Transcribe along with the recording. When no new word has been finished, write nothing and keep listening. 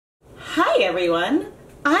everyone,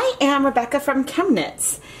 I am Rebecca from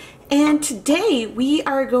ChemKnits, and today we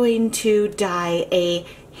are going to dye a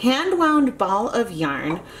hand-wound ball of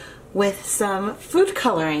yarn with some food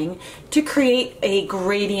coloring to create a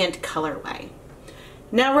gradient colorway.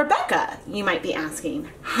 Now Rebecca, you might be asking,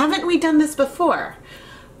 haven't we done this before?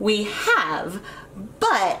 We have,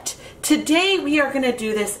 but today we are going to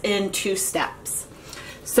do this in 2 steps.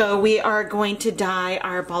 So we are going to dye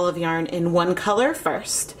our ball of yarn in one color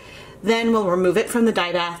first, then we'll remove it from the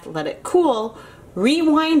dye bath, let it cool,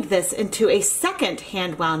 rewind this into a second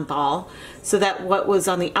hand wound ball so that what was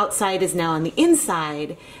on the outside is now on the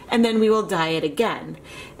inside, and then we will dye it again.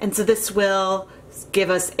 And so this will give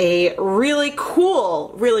us a really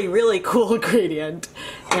cool, really cool gradient,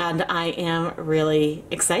 and I am really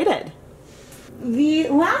excited. The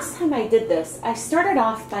last time I did this, I started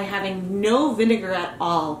off by having no vinegar at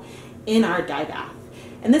all in our dye bath.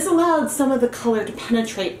 And this allowed some of the color to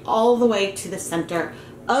penetrate all the way to the center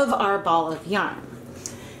of our ball of yarn.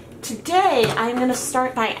 Today, I'm going to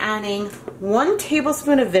start by adding 1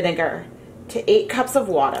 tablespoon of vinegar to 8 cups of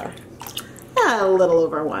water. A little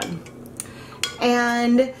over 1.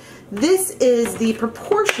 And this is the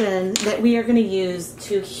proportion that we are going to use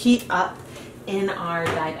to heat up in our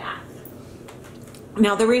dye bath.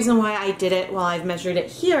 Now the reason why I did it while I've measured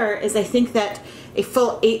it here is I think that a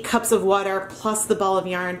full 8 cups of water plus the ball of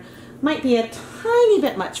yarn might be a tiny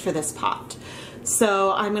bit much for this pot.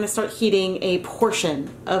 So I'm going to start heating a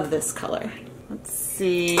portion of this color. Let's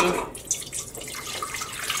see.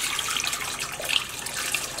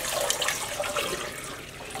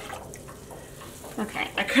 Okay,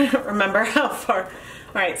 I couldn't remember how far.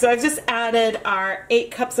 Alright, so I've just added our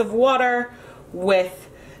 8 cups of water with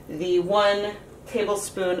the 1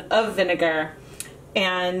 tablespoon of vinegar,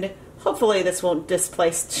 and hopefully this won't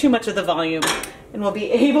displace too much of the volume and we'll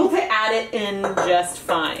be able to add it in just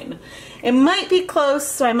fine. It might be close,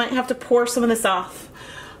 so I might have to pour some of this off.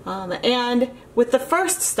 And with the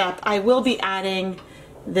first step, I will be adding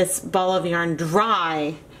this ball of yarn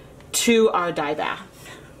dry to our dye bath.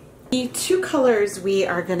 The 2 colors we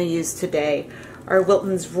are going to use today are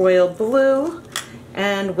Wilton's Royal Blue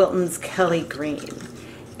and Wilton's Kelly Green.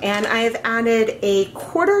 And I have added a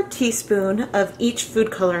 1/4 teaspoon of each food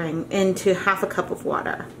coloring into 1/2 cup of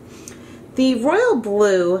water. The Royal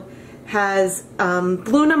Blue has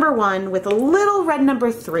blue number 1 with a little red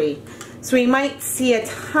number 3. So we might see a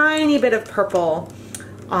tiny bit of purple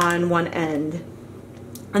on one end.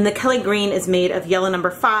 And the Kelly Green is made of yellow number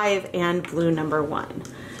 5 and blue number 1.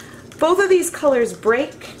 Both of these colors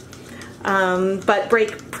break, but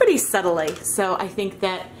break pretty subtly. So I think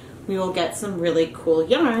that we will get some really cool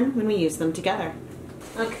yarn when we use them together.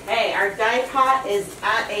 Okay, our dye pot is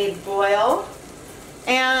at a boil,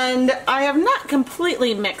 and I have not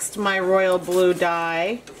completely mixed my royal blue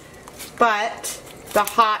dye, but the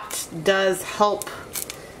hot does help,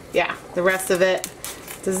 the rest of it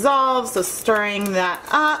dissolves, so stirring that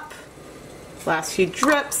up, last few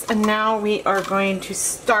drips, and now we are going to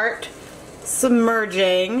start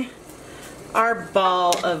submerging our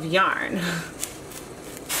ball of yarn.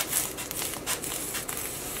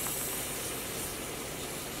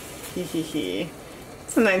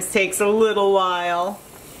 Sometimes takes a little while.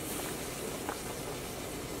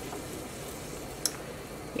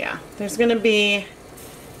 Yeah, there's going to be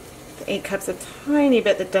 8 cups, a tiny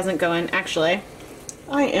bit that doesn't go in. Actually,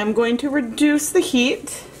 I am going to reduce the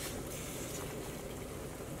heat.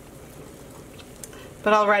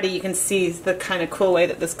 But already you can see the kind of cool way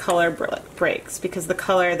that this color breaks, because the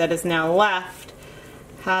color that is now left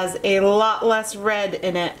has a lot less red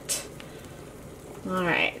in it.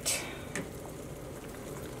 Alright.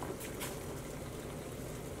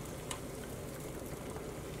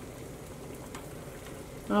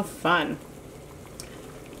 Oh, fun.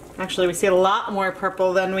 Actually, we see a lot more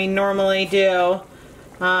purple than we normally do.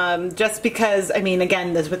 Just because, I mean,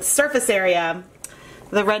 again, this with surface area,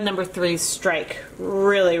 the red number 3s strike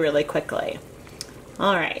really quickly.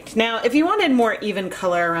 Alright, now if you wanted more even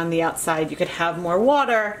color around the outside, you could have more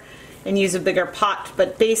water and use a bigger pot,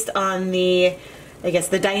 but based on the, I guess,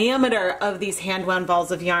 the diameter of these hand-wound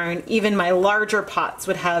balls of yarn, even my larger pots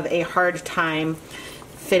would have a hard time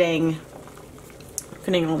fitting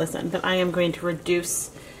all this in. But I am going to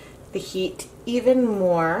reduce the heat even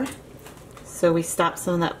more so we stop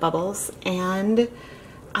some of that bubbles, and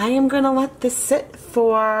I am going to let this sit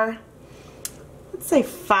for, let's say,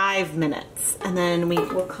 5 minutes, and then we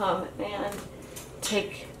will come and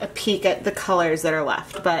take a peek at the colors that are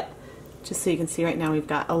left. But just so you can see, right now we've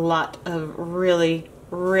got a lot of really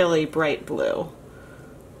bright blue.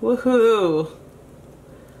 Woohoo!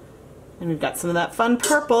 And we've got some of that fun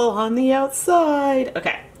purple on the outside.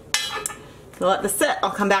 Okay, We'll let this sit.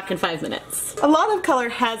 I'll come back in 5 minutes. A lot of color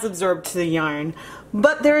has absorbed to the yarn,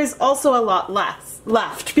 but there is also a lot less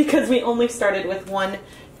left because we only started with 1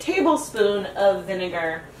 tablespoon of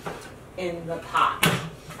vinegar in the pot.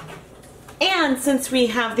 And since we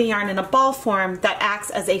have the yarn in a ball form, that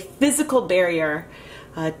acts as a physical barrier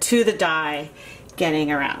to the dye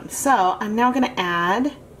getting around. So I'm now going to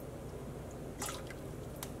add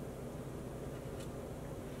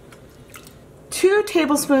two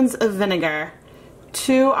tablespoons of vinegar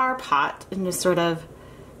to our pot and just sort of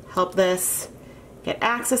help this get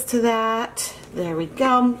access to that. There we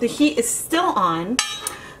go. The heat is still on,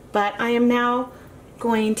 but I am now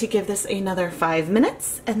going to give this another 5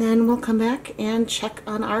 minutes and then we'll come back and check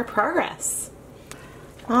on our progress.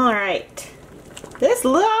 All right, this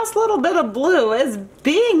last little bit of blue is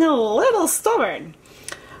being a little stubborn.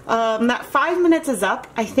 That 5 minutes is up.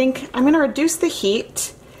 I think I'm going to reduce the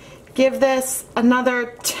heat, give this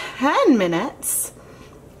another 10 minutes,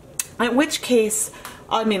 in which case,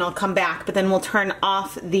 I mean, I'll come back, but then we'll turn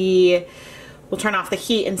off the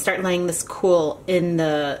heat and start letting this cool in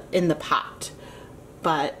the pot.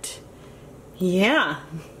 But yeah,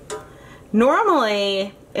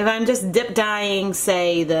 normally if I'm just dip dyeing,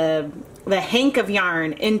 say the hank of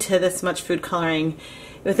yarn into this much food coloring,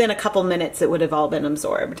 within a couple minutes it would have all been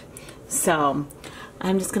absorbed. So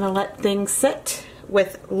I'm just gonna let things sit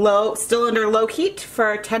with still under low heat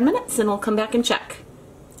for 10 minutes and we'll come back and check.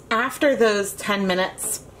 After those 10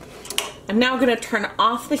 minutes, I'm now gonna turn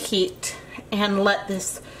off the heat and let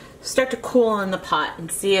this start to cool in the pot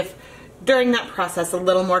and see if during that process a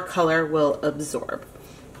little more color will absorb.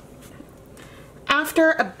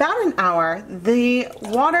 After about an hour, the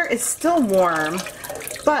water is still warm,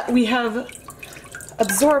 but we have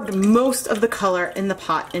absorbed most of the color in the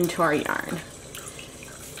pot into our yarn.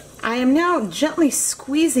 I am now gently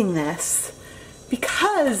squeezing this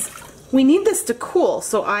because we need this to cool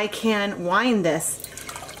so I can wind this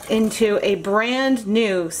into a brand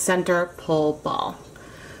new center pull ball.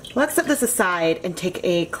 Let's set this aside and take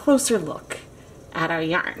a closer look at our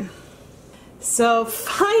yarn. So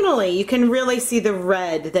finally, you can really see the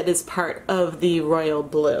red that is part of the royal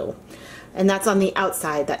blue. And that's on the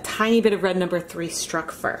outside. That tiny bit of red number 3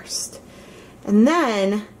 struck first. And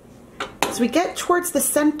then, as we get towards the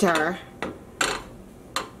center,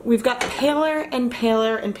 we've got paler and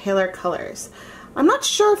paler and paler colors. I'm not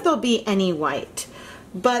sure if there'll be any white,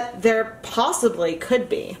 but there possibly could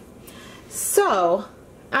be. So,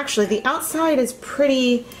 actually, the outside is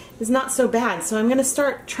not so bad. So I'm going to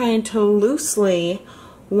start trying to loosely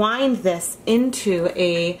wind this into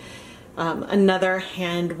another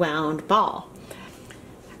hand wound ball.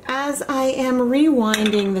 As I am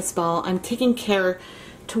rewinding this ball, I'm taking care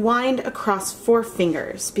to wind across 4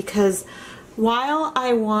 fingers because while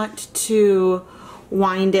I want to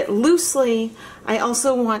wind it loosely, I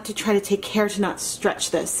also want to try to take care to not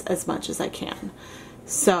stretch this as much as I can.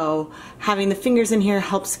 So having the fingers in here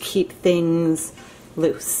helps keep things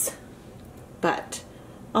loose. But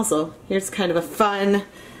also, here's kind of a fun,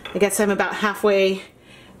 I guess I'm about halfway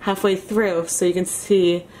through, so you can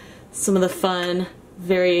see some of the fun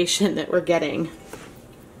variation that we're getting.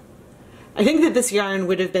 I think that this yarn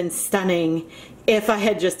would have been stunning if I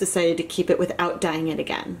had just decided to keep it without dyeing it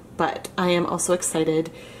again. But I am also excited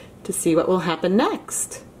to see what will happen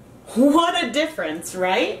next. What a difference,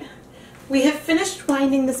 right? We have finished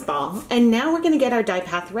winding this ball, and now we're going to get our dye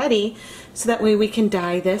path ready so that way we can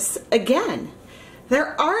dye this again.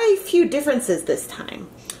 There are a few differences this time.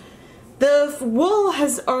 The wool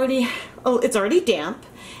it's already damp,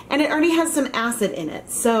 and it already has some acid in it,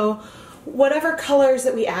 so whatever colors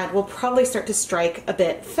that we add will probably start to strike a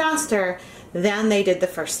bit faster than they did the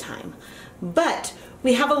first time. But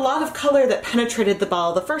we have a lot of color that penetrated the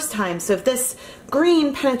ball the first time, so if this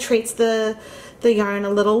green penetrates the yarn a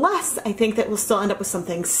little less, I think that we'll still end up with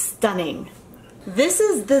something stunning. This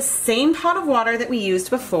is the same pot of water that we used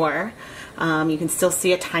before. You can still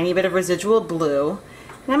see a tiny bit of residual blue.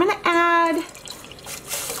 And I'm going to add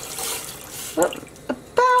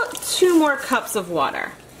about 2 more cups of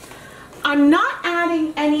water. I'm not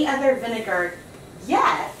adding any other vinegar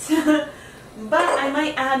yet, but I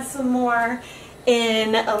might add some more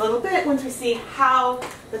in a little bit once we see how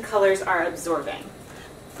the colors are absorbing.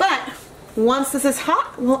 But once this is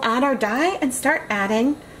hot, we'll add our dye and start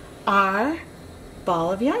adding our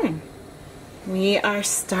ball of yarn. We are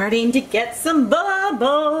starting to get some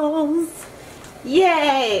bubbles.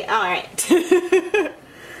 Yay! Alright.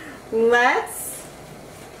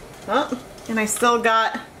 And I still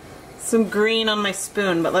got some green on my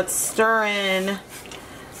spoon, but let's stir in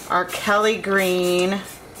our Kelly green.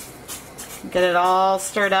 Get it all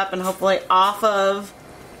stirred up and hopefully off of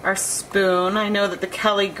our spoon. I know that the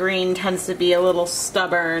Kelly green tends to be a little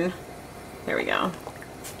stubborn. There we go.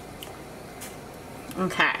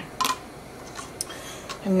 Okay.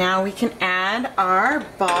 And now we can add our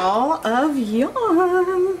ball of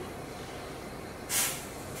yarn.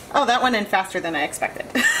 Oh, that went in faster than I expected.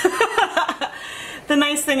 The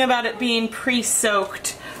nice thing about it being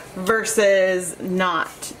pre-soaked versus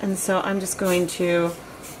not. And so I'm just going to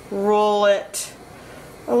roll it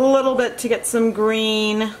a little bit to get some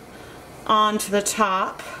green onto the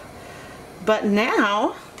top. But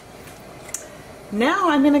now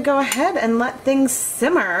I'm going to go ahead and let things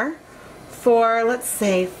simmer for, let's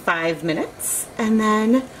say, 5 minutes, and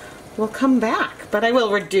then we'll come back. But I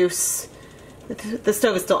will reduce, the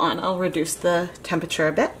stove is still on, I'll reduce the temperature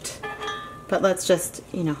a bit. But let's just,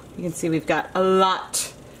 you can see we've got a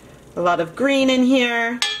lot of green in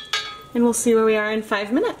here, and we'll see where we are in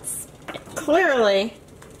 5 minutes. Clearly,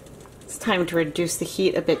 it's time to reduce the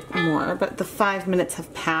heat a bit more, but the 5 minutes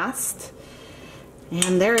have passed,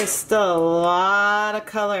 and there is still a lot of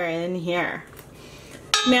color in here.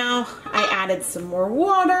 Now, I added some more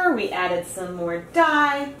water, we added some more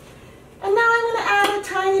dye, and now I'm going to add a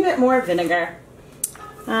tiny bit more vinegar.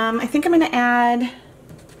 I think I'm going to add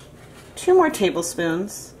 2 more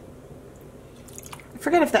tablespoons. I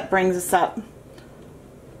forget if that brings us up.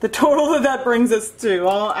 The total that brings us to,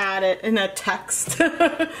 I'll add it in a text.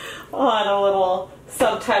 I'll add a little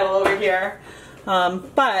subtitle over here.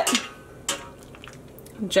 But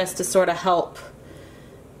just to sort of help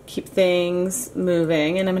keep things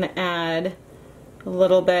moving, and I'm going to add a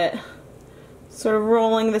little bit, sort of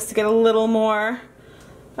rolling this to get a little more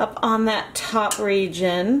up on that top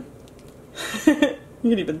region. You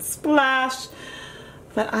can even splash,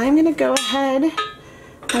 but I'm going to go ahead,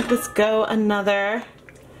 let this go another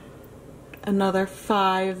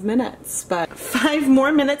 5 minutes. But 5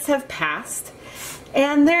 more minutes have passed,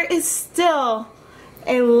 and there is still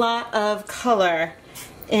a lot of color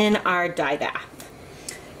in our Dyebath.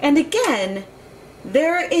 And again,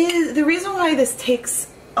 the reason why this takes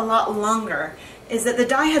a lot longer is that the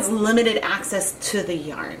dye has limited access to the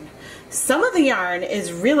yarn. Some of the yarn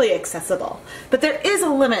is really accessible, but there is a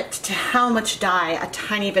limit to how much dye a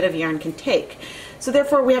tiny bit of yarn can take. So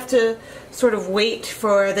therefore we have to sort of wait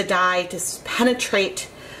for the dye to penetrate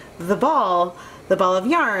the ball of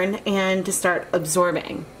yarn, and to start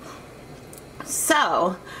absorbing.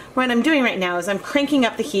 So what I'm doing right now is I'm cranking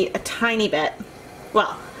up the heat a tiny bit.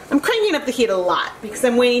 Well, I'm cranking up the heat a lot because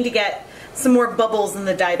I'm waiting to get some more bubbles in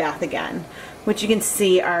the Dyebath again, which you can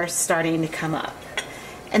see are starting to come up.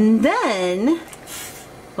 And then,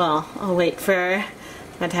 well, I'll wait for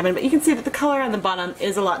that to happen, but you can see that the color on the bottom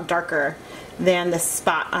is a lot darker than the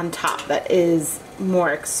spot on top that is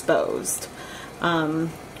more exposed.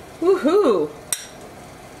 Woohoo!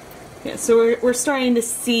 Yeah, so we're starting to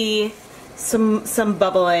see some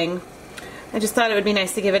bubbling. I just thought it would be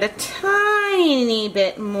nice to give it a tiny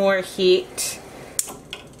bit more heat.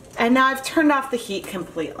 And now I've turned off the heat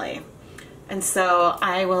completely. And so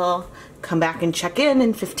I will come back and check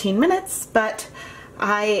in 15 minutes, but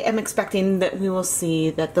I am expecting that we will see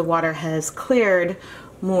that the water has cleared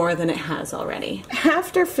more than it has already.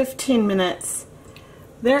 After 15 minutes,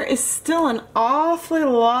 there is still an awfully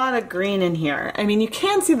lot of green in here. I mean, you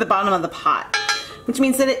can see the bottom of the pot, which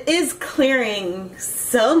means that it is clearing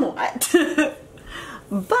somewhat.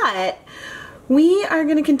 But we are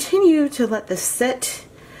going to continue to let this sit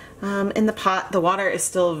in the pot. The water is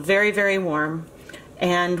still very, very warm,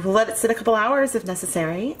 and we'll let it sit a couple hours if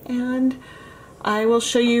necessary, and I will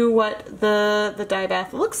show you what the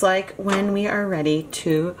Dyebath looks like when we are ready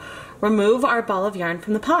to remove our ball of yarn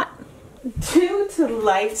from the pot. Due to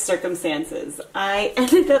life circumstances, I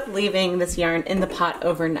ended up leaving this yarn in the pot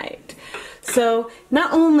overnight. So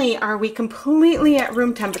not only are we completely at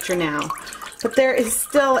room temperature now, but there is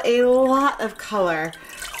still a lot of color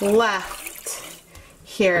left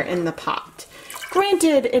here in the pot.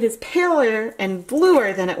 Granted, it is paler and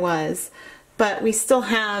bluer than it was, but we still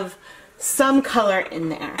have some color in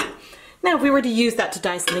there. Now, if we were to use that to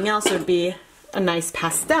dye something else, it would be a nice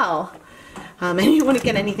pastel. And you don't want to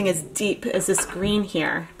get anything as deep as this green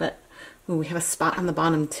here, but ooh, we have a spot on the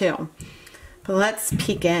bottom too. But let's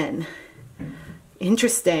peek in.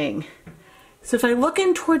 Interesting. So if I look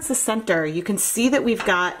in towards the center, you can see that we've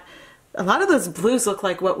got a lot of those blues look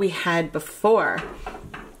like what we had before.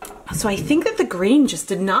 So I think that the green just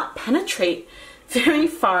did not penetrate very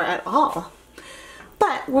far at all.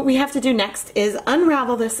 But what we have to do next is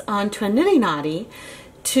unravel this onto a niddy noddy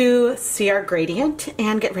to see our gradient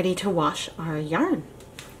and get ready to wash our yarn.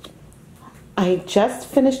 I just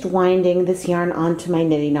finished winding this yarn onto my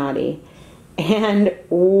niddy noddy, and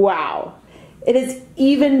wow, It is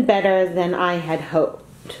even better than I had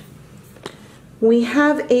hoped. We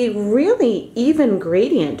have a really even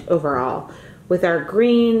gradient overall, with our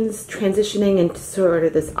greens transitioning into sort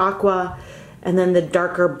of this aqua, and then the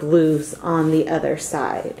darker blues on the other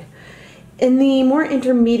side. In the more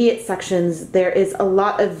intermediate sections, there is a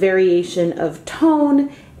lot of variation of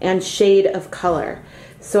tone and shade of color.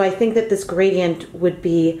 So I think that this gradient would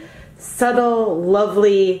be subtle,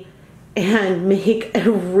 lovely, and make a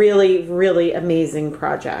really, really amazing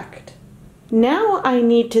project. Now I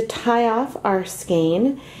need to tie off our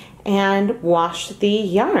skein and wash the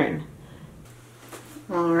yarn.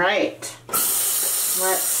 All right,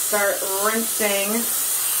 let's start rinsing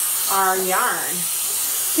our yarn.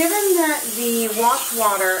 Given that the wash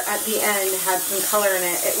water at the end had some color in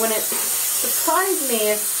it, it wouldn't surprise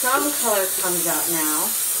me if some color comes out now.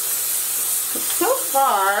 But so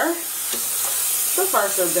far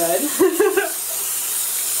so good.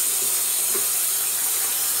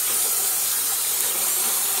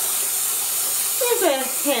 There's a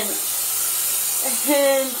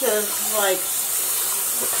hint of like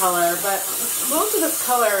color, but most of this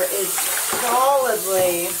color is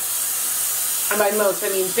solidly, and by most I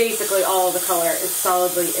mean basically all of the color is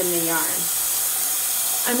solidly in the yarn.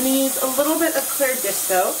 I'm going to use a little bit of clear dish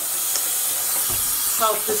soap,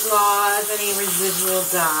 help dislodge any residual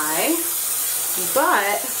dye,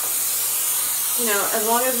 but you know, as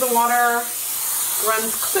long as the water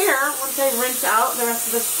runs clear, once I rinse out the rest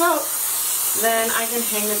of the soap, then I can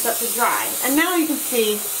hang this up to dry. And now you can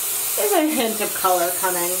see there's a hint of color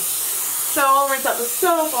coming. So I'll rinse out the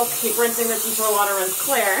soap, I'll keep rinsing this until the water runs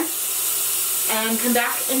clear, and come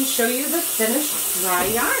back and show you the finished dry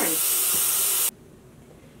yarn.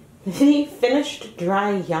 The finished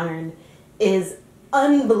dry yarn is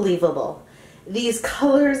unbelievable. These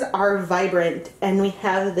colors are vibrant, and we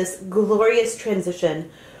have this glorious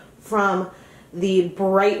transition from the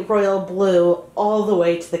bright royal blue all the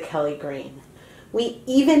way to the Kelly green. We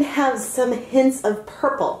even have some hints of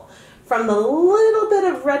purple from the little bit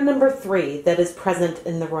of red number 3 that is present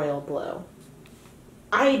in the royal blue.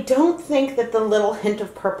 I don't think that the little hint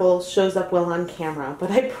of purple shows up well on camera,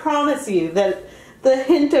 but I promise you that the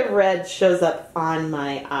hint of red shows up on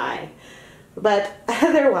my eye. But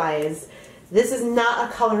otherwise, this is not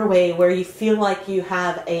a colorway where you feel like you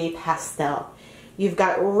have a pastel. You've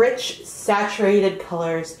got rich, saturated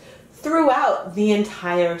colors throughout the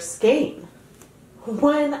entire skein.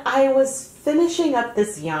 When I was finishing up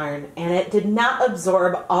this yarn and it did not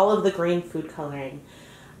absorb all of the green food coloring,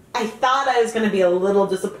 I thought I was going to be a little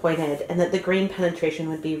disappointed and that the green penetration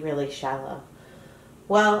would be really shallow.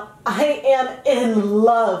 Well, I am in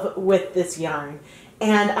love with this yarn,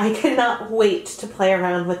 and I cannot wait to play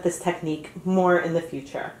around with this technique more in the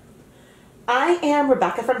future. I am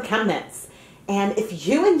Rebecca from ChemKnits, and if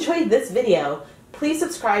you enjoyed this video, please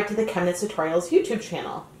subscribe to the ChemKnits Tutorials YouTube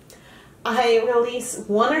channel. I release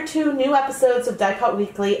 1 or 2 new episodes of Dyepot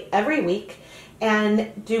Weekly every week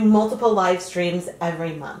and do multiple live streams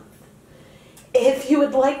every month. If you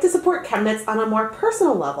would like to support ChemKnits on a more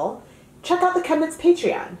personal level, check out the ChemKnits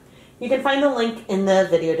Patreon. You can find the link in the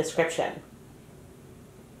video description.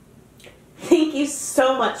 Thank you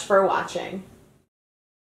so much for watching.